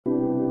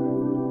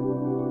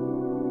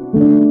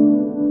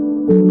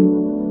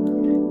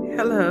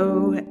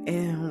Hello,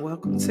 and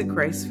welcome to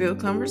Grace-Filled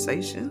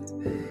Conversations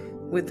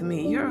with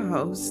me, your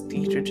host,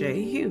 Dedra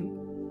Jai-Hue.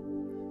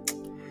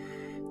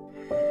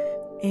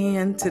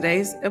 And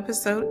today's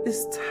episode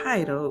is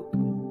titled,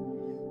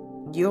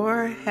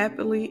 Your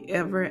Happily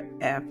Ever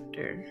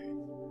After,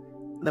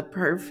 the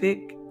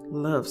Perfect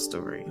Love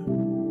Story.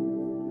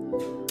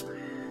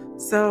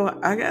 So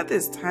I got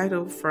this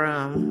title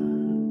from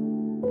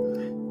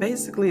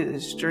basically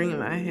this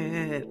dream I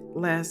had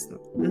last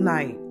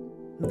night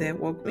that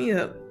woke me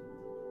up.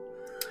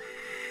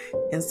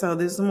 And so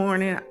this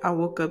morning I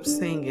woke up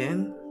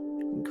singing,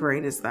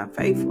 Great is Thy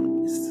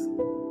Faithfulness.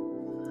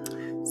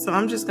 So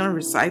I'm just going to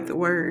recite the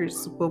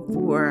words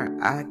before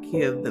I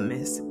give the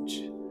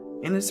message.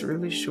 And it's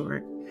really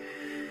short.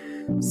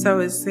 So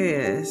it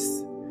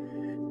says,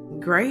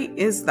 Great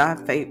is Thy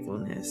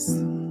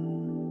faithfulness.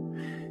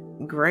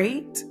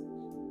 Great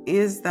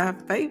is Thy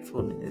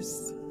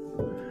faithfulness.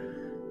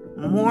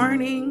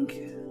 Morning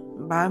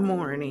by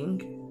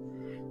morning,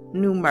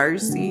 new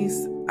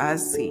mercies I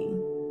see.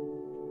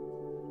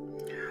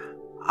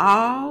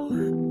 All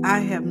I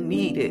have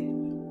needed,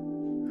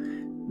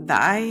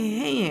 Thy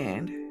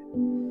hand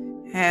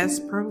has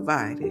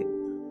provided.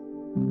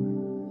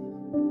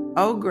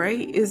 Oh,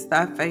 great is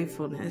Thy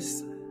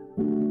faithfulness.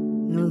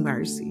 New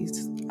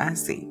mercies I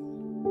see.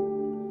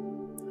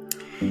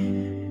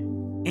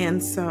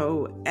 And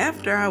so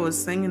after I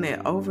was singing it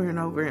over and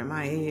over in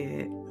my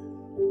head,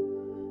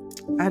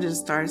 I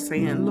just started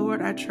saying,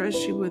 Lord, I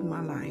trust you with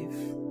my life.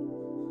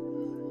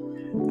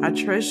 I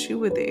trust you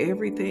with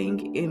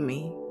everything in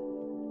me,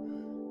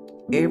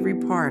 every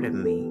part of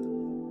me.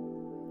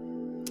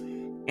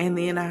 And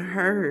then I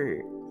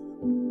heard,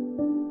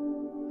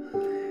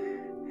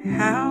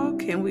 how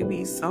can we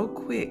be so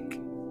quick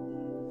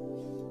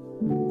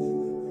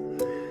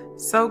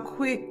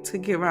to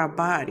give our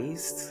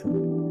bodies,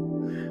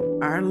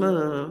 our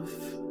love,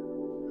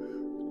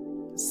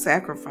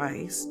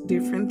 sacrifice,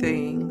 different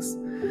things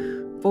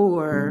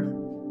for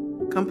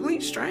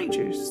complete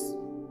strangers.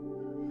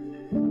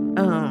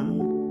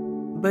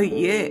 But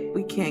yet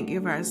we can't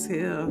give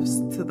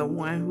ourselves to the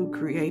one who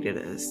created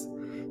us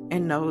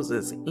and knows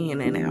us in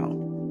and out.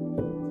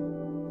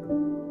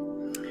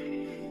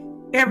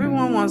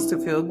 Everyone wants to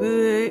feel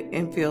good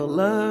and feel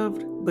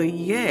loved, but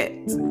yet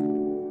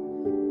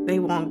they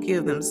won't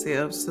give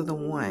themselves to the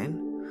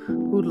one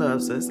who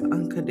loves us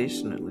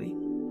unconditionally.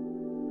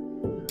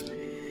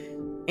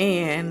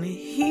 And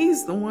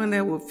He's the one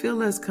that will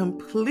fill us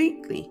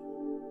completely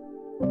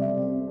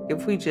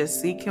if we just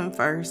seek Him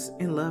first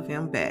and love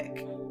Him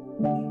back.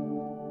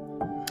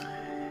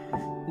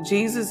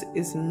 Jesus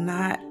is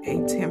not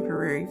a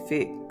temporary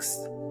fix.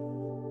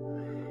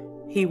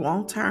 He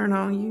won't turn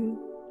on you.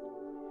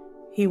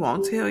 He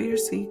won't tell your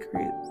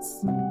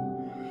secrets.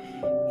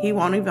 He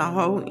won't even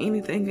hold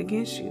anything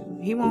against you.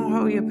 He won't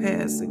hold your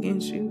past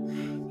against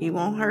you. He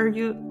won't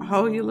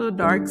hold your little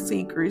dark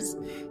secrets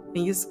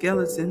and your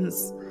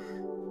skeletons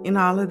and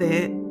all of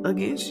that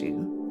against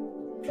you.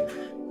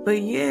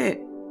 But yet,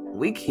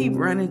 we keep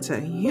running to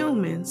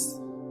humans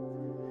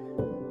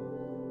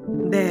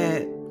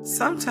that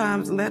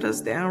sometimes let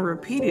us down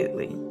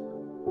repeatedly.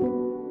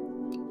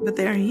 But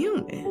they're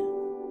human.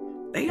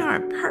 They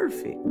aren't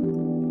perfect.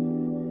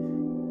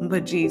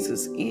 But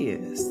Jesus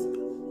is.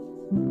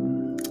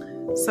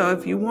 So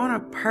if you want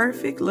a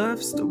perfect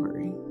love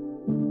story,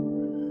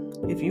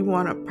 if you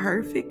want a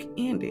perfect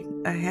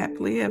ending, a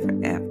happily ever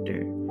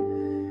after,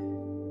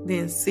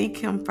 then seek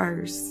Him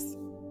first,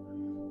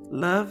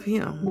 love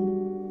Him,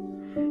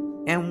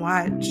 and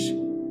watch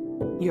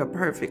your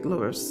perfect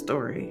love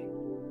story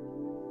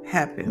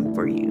happen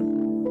for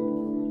you.